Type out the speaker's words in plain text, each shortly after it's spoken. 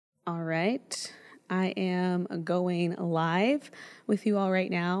All right. I am going live with you all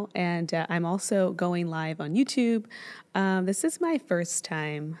right now, and I'm also going live on YouTube. This is my first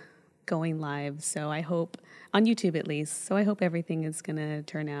time going live, so I hope, on YouTube at least, so I hope everything is going to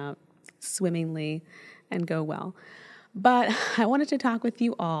turn out swimmingly and go well. But I wanted to talk with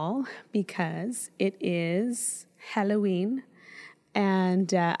you all because it is Halloween,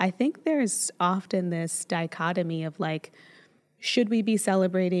 and I think there's often this dichotomy of like, should we be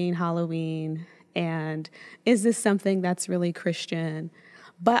celebrating Halloween? And is this something that's really Christian?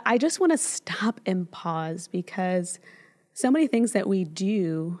 But I just want to stop and pause because so many things that we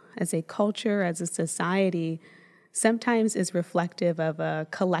do as a culture, as a society, sometimes is reflective of a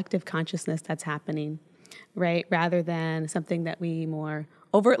collective consciousness that's happening, right? Rather than something that we more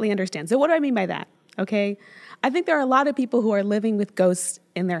overtly understand. So what do I mean by that? Okay. I think there are a lot of people who are living with ghosts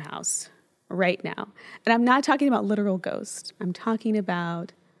in their house right now. And I'm not talking about literal ghosts. I'm talking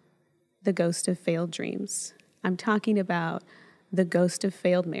about the ghost of failed dreams. I'm talking about the ghost of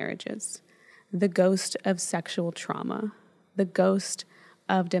failed marriages, the ghost of sexual trauma, the ghost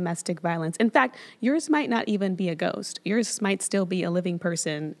of domestic violence. In fact, yours might not even be a ghost. Yours might still be a living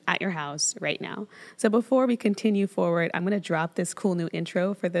person at your house right now. So before we continue forward, I'm going to drop this cool new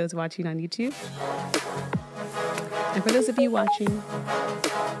intro for those watching on YouTube. And for those of you watching,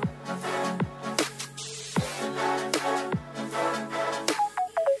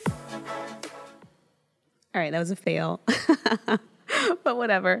 all right, that was a fail, but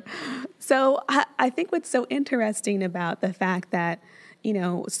whatever. So I think what's so interesting about the fact that, you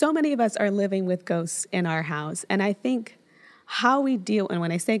know, so many of us are living with ghosts in our house. And I think how we deal, and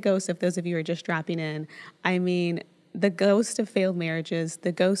when I say ghosts, if those of you are just dropping in, I mean the ghost of failed marriages,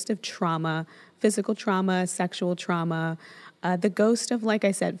 the ghost of trauma, physical trauma, sexual trauma, the ghost of, like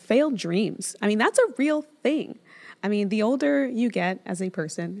I said, failed dreams. I mean, that's a real thing. I mean, the older you get as a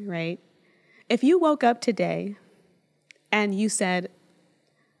person, right? If you woke up today and you said,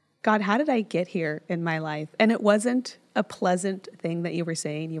 God, how did I get here in my life? And it wasn't a pleasant thing that you were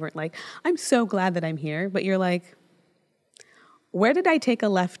saying. You weren't like, I'm so glad that I'm here. But you're like, where did I take a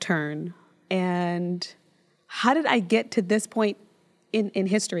left turn? And how did I get to this point in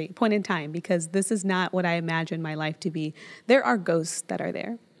history, point in time? Because this is not what I imagined my life to be. There are ghosts that are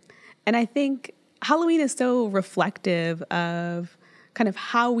there. And I think Halloween is so reflective of kind of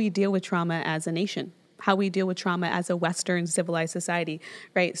how we deal with trauma as a nation, how we deal with trauma as a Western civilized society,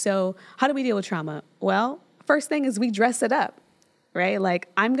 right? So how do we deal with trauma? Well, first thing is we dress it up, right? Like,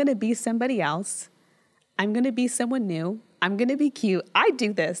 I'm going to be somebody else. I'm going to be someone new. I'm going to be cute. I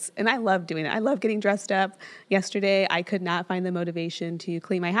do this, and I love doing it. I love getting dressed up. Yesterday, I could not find the motivation to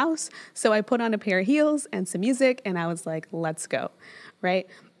clean my house, so I put on a pair of heels and some music, and I was like, let's go, right?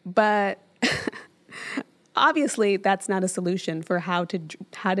 But obviously, that's not a solution for how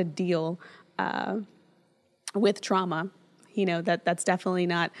to deal with trauma. You know, that's definitely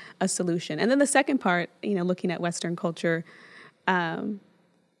not a solution. And then the second part, you know, looking at Western culture,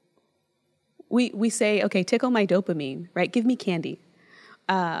 we say, okay, tickle my dopamine, right? Give me candy.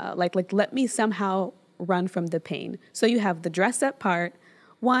 Like let me somehow run from the pain. So you have the dress up part.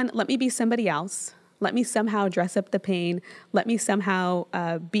 One, let me be somebody else. Let me somehow dress up the pain. Let me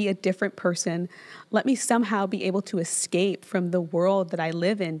somehow be a different person. Let me somehow be able to escape from the world that I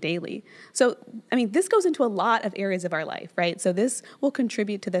live in daily. So, I mean, this goes into a lot of areas of our life, right? So this will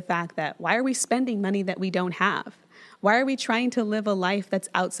contribute to the fact that why are we spending money that we don't have? Why are we trying to live a life that's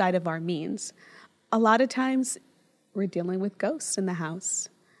outside of our means? A lot of times we're dealing with ghosts in the house,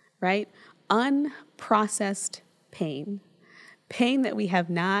 right? Unprocessed pain that we have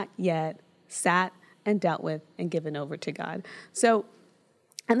not yet sat and dealt with and given over to God. So,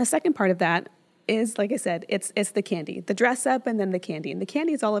 and the second part of that is, like I said, it's the candy, the dress up and then the candy. And the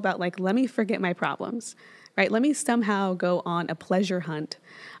candy is all about like, let me forget my problems, right? Let me somehow go on a pleasure hunt.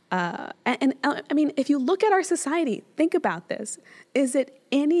 I mean, if you look at our society, think about this. Is it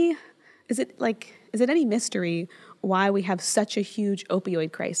any mystery why we have such a huge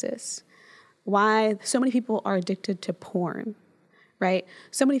opioid crisis? Why so many people are addicted to porn? Right?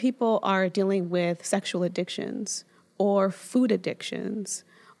 So many people are dealing with sexual addictions or food addictions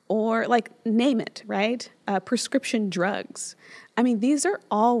or like name it, right? Prescription drugs. I mean, these are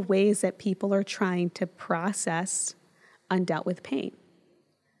all ways that people are trying to process undealt with pain.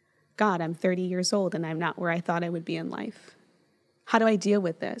 God, I'm 30 years old and I'm not where I thought I would be in life. How do I deal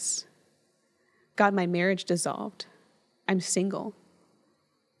with this? God, my marriage dissolved. I'm single.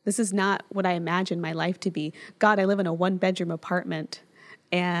 This is not what I imagined my life to be. God, I live in a 1-bedroom apartment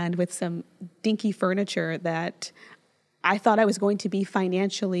and with some dinky furniture that I thought I was going to be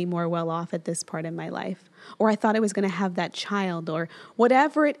financially more well off at this part in my life, or I thought I was going to have that child, or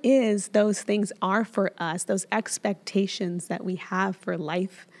whatever it is those things are for us, those expectations that we have for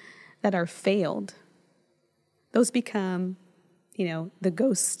life that are failed. Those become, the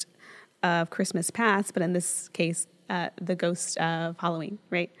ghost of Christmas past, but in this case, the ghost of Halloween,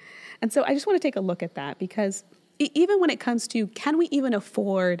 right? And so I just want to take a look at that, because even when it comes to, can we even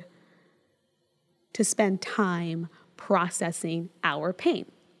afford to spend time processing our pain?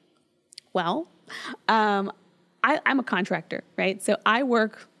 Well, I'm a contractor, right? So I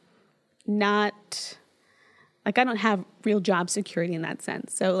work I don't have real job security in that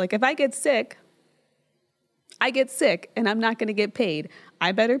sense. So if I get sick, I get sick and I'm not going to get paid.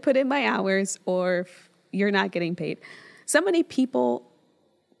 I better put in my hours or you're not getting paid. So many people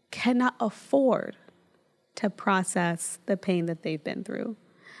cannot afford to process the pain that they've been through,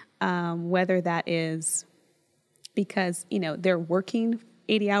 whether that is because, they're working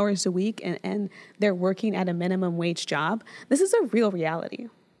 80 hours a week and they're working at a minimum wage job. This is a real reality,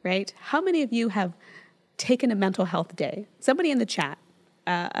 right? How many of you have taken a mental health day? Somebody in the chat,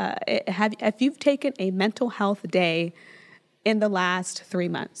 if you've taken a mental health day in the last 3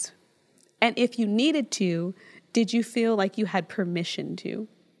 months, and if you needed to, did you feel like you had permission to?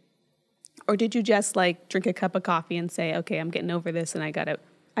 Or did you just drink a cup of coffee and say, okay, I'm getting over this and I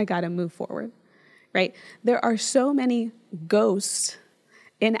gotta move forward, right? There are so many ghosts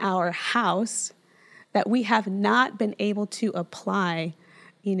in our house that we have not been able to apply,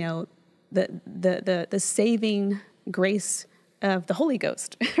 the saving grace of the Holy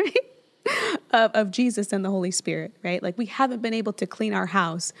Ghost, right? Of Jesus and the Holy Spirit, right? We haven't been able to clean our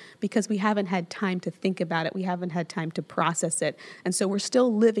house because we haven't had time to think about it. We haven't had time to process it. And so we're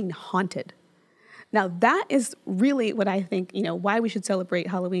still living haunted. Now, that is really what I think, why we should celebrate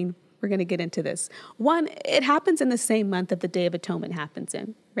Halloween. We're going to get into this. One, it happens in the same month that the Day of Atonement happens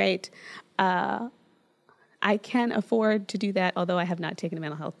in, right? I can afford to do that, although I have not taken a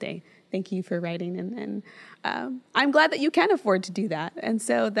mental health day. Thank you for writing. And I'm glad that you can afford to do that. And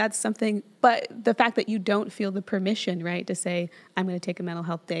so that's something, but the fact that you don't feel the permission, right, to say, I'm going to take a mental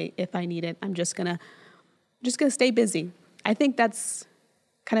health day if I need it. I'm just going to stay busy. I think that's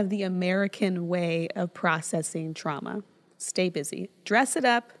kind of the American way of processing trauma. Stay busy. Dress it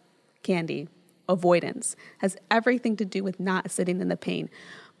up. Candy. Avoidance. Has everything to do with not sitting in the pain.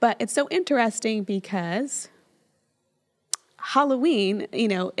 But it's so interesting because Halloween,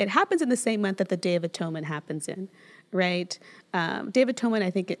 it happens in the same month that the Day of Atonement happens in, right? Day of Atonement, I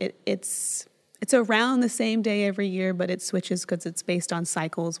think it's around the same day every year, but it switches because it's based on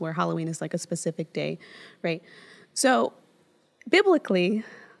cycles where Halloween is a specific day, right? So biblically,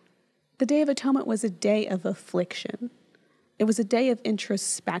 the Day of Atonement was a day of affliction. It was a day of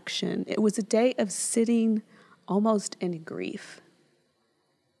introspection. It was a day of sitting almost in grief.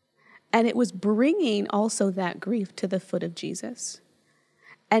 And it was bringing also that grief to the foot of Jesus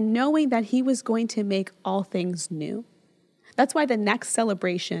and knowing that he was going to make all things new. That's why the next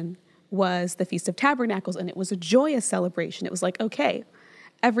celebration was the Feast of Tabernacles, and it was a joyous celebration. It was okay,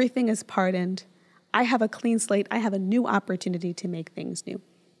 everything is pardoned. I have a clean slate. I have a new opportunity to make things new.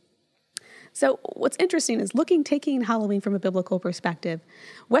 So what's interesting is taking Halloween from a biblical perspective.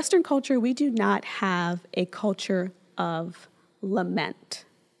 Western culture, we do not have a culture of lament.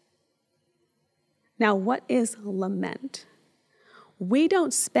 Now, what is lament? We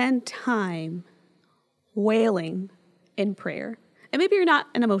don't spend time wailing in prayer. And maybe you're not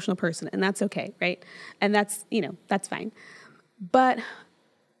an emotional person, and that's okay, right? And that's fine. But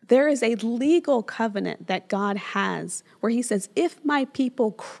there is a legal covenant that God has where he says, if my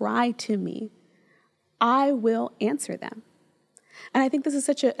people cry to me, I will answer them. And I think this is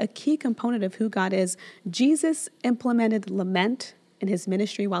such a key component of who God is. Jesus implemented lament in his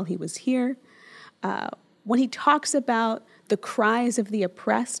ministry while he was here. When he talks about the cries of the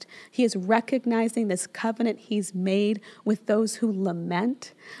oppressed, he is recognizing this covenant he's made with those who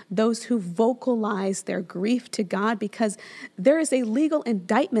lament, those who vocalize their grief to God, because there is a legal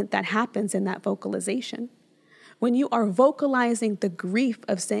indictment that happens in that vocalization. When you are vocalizing the grief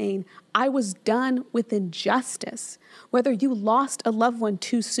of saying, I was done with injustice, whether you lost a loved one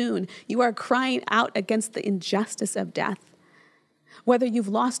too soon, you are crying out against the injustice of death. Whether you've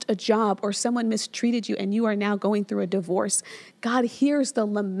lost a job or someone mistreated you and you are now going through a divorce, God hears the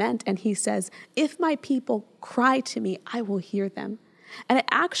lament and he says, if my people cry to me, I will hear them. And it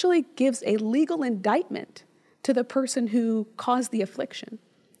actually gives a legal indictment to the person who caused the affliction.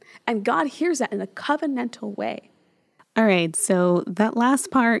 And God hears that in a covenantal way. All right, so that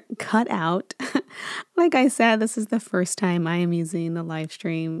last part cut out. Like I said, this is the first time I am using the live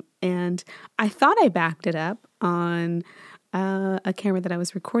stream, and I thought I backed it up. on a camera that I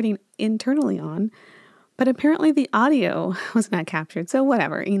was recording internally on, but apparently the audio was not captured. So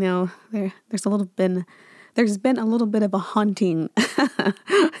whatever, there's been a little bit of a haunting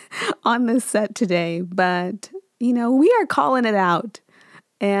on this set today, but we are calling it out.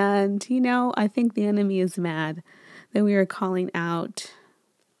 And, I think the enemy is mad that we are calling out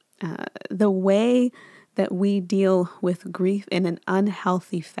the way that we deal with grief in an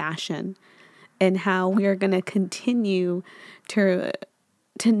unhealthy fashion, and how we are going to continue to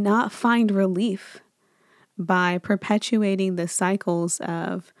not find relief by perpetuating the cycles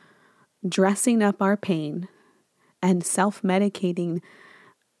of dressing up our pain and self-medicating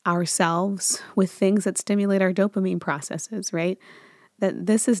ourselves with things that stimulate our dopamine processes, right? That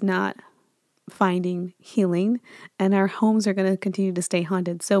this is not finding healing, and our homes are going to continue to stay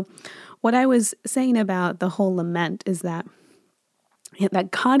haunted. So what I was saying about the whole lament is that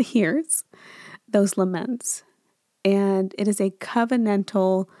God hears those laments, and it is a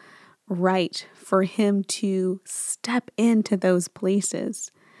covenantal right for him to step into those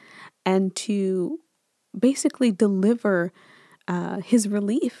places and to basically deliver his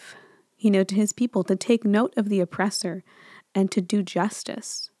relief, to his people, to take note of the oppressor and to do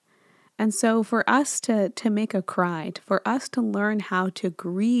justice. And so for us to make a cry, for us to learn how to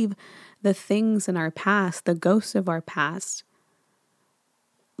grieve the things in our past, the ghosts of our past,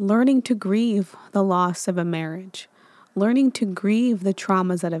 learning to grieve the loss of a marriage, learning to grieve the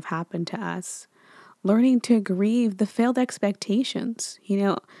traumas that have happened to us, learning to grieve the failed expectations.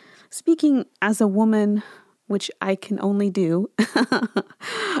 Speaking as a woman, which I can only do,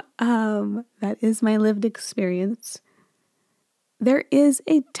 that is my lived experience. There is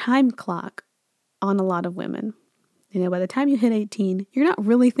a time clock on a lot of women. By the time you hit 18, you're not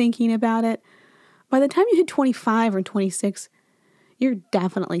really thinking about it. By the time you hit 25 or 26, you're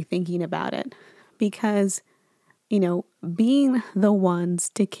definitely thinking about it, because, being the ones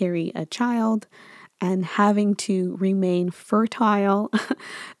to carry a child and having to remain fertile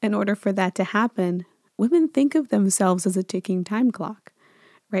in order for that to happen, women think of themselves as a ticking time clock,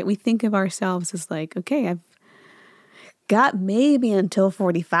 right? We think of ourselves as like, okay, I've got maybe until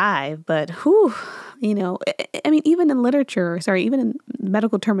 45, but whew, even in literature, even in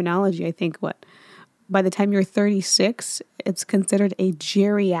medical terminology, I think by the time you're 36, it's considered a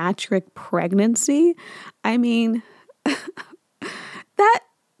geriatric pregnancy.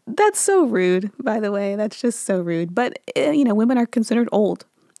 That's so rude, by the way. That's just so rude. But, women are considered old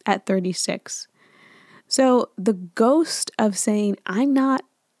at 36. So the ghost of saying, I'm not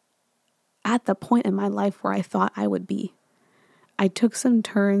at the point in my life where I thought I would be. I took some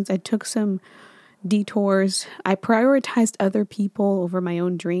turns. I took some detours. I prioritized other people over my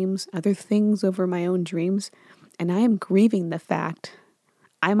own dreams, other things over my own dreams. And I am grieving the fact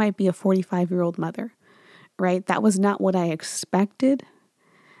I might be a 45-year-old mother, right? That was not what I expected.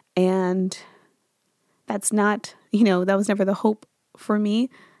 And that's not, that was never the hope for me.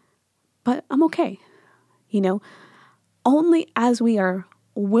 But I'm okay. Only as we are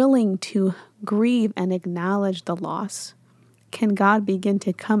willing to grieve and acknowledge the loss can God begin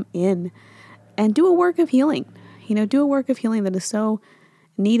to come in and do a work of healing. Do a work of healing that is so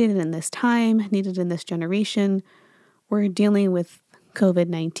needed in this time, needed in this generation. We're dealing with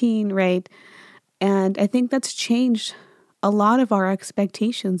COVID-19, right? And I think that's changed a lot of our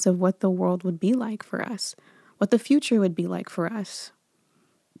expectations of what the world would be like for us, what the future would be like for us.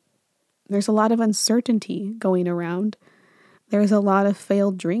 There's a lot of uncertainty going around. There's a lot of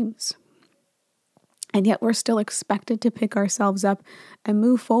failed dreams. And yet we're still expected to pick ourselves up and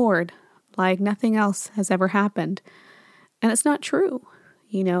move forward like nothing else has ever happened. And it's not true.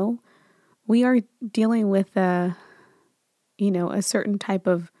 We are dealing with a certain type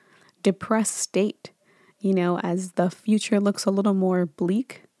of depressed state, as the future looks a little more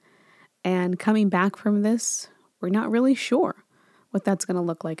bleak. And coming back from this, we're not really sure what that's going to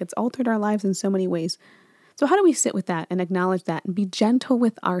look like. It's altered our lives in so many ways. So how do we sit with that and acknowledge that and be gentle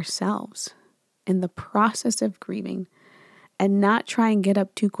with ourselves in the process of grieving, and not try and get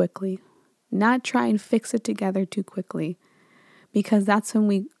up too quickly, not try and fix it together too quickly, because that's when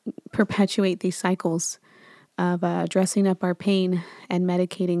we perpetuate these cycles of dressing up our pain and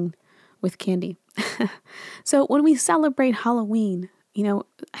medicating with candy. So when we celebrate Halloween,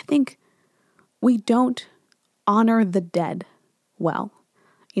 I think we don't honor the dead well.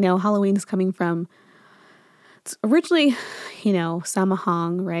 Halloween is coming from, it's originally,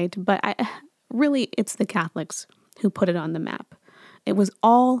 Samahang, right? But really, it's the Catholics who put it on the map. It was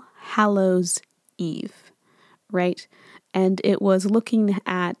All Hallows Eve, right? And it was looking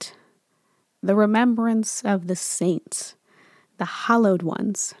at the remembrance of the saints, the hallowed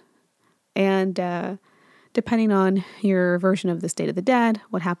ones, and depending on your version of the state of the dead,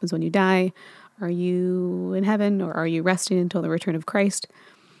 what happens when you die, are you in heaven or are you resting until the return of Christ?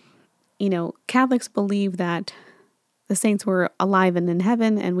 Catholics believe that the saints were alive and in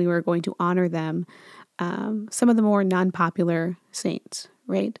heaven and we were going to honor them. Some of the more non-popular saints,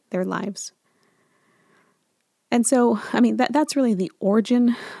 right? Their lives. And so, that's really the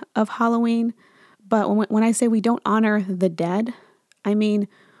origin of Halloween. But when I say we don't honor the dead, I mean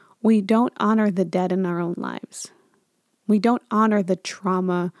we don't honor the dead in our own lives. We don't honor the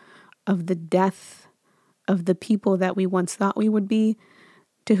trauma of the death of the people that we once thought we would be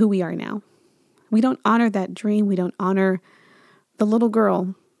to who we are now. We don't honor that dream. We don't honor the little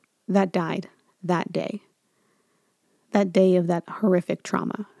girl that died that day of that horrific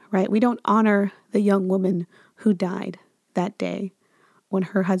trauma, right? We don't honor the young woman who died that day when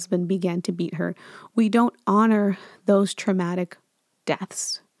her husband began to beat her. We don't honor those traumatic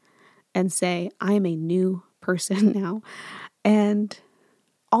deaths and say, I am a new person now. And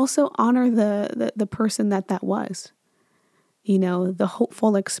also honor the person that was, the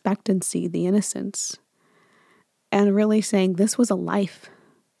hopeful expectancy, the innocence, and really saying this was a life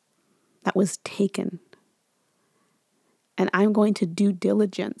that was taken. And I'm going to do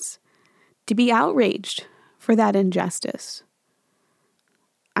diligence to be outraged for that injustice.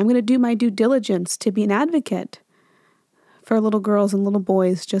 I'm going to do my due diligence to be an advocate for little girls and little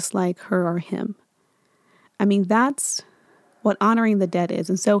boys just like her or him. That's what honoring the dead is.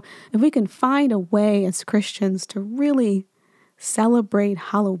 And so if we can find a way as Christians to really celebrate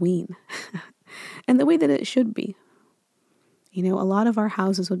Halloween and the way that it should be, a lot of our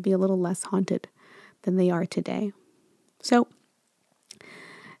houses would be a little less haunted than they are today. So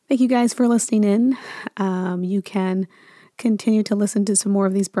thank you guys for listening in. You can continue to listen to some more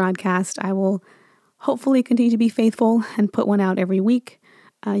of these broadcasts. I will hopefully continue to be faithful and put one out every week.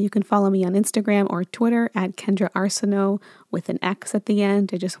 You can follow me on Instagram or Twitter at Kendra Arsenault with an X at the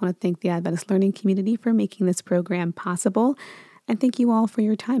end. I just want to thank the Adventist Learning Community for making this program possible. And thank you all for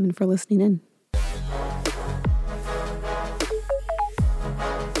your time and for listening in.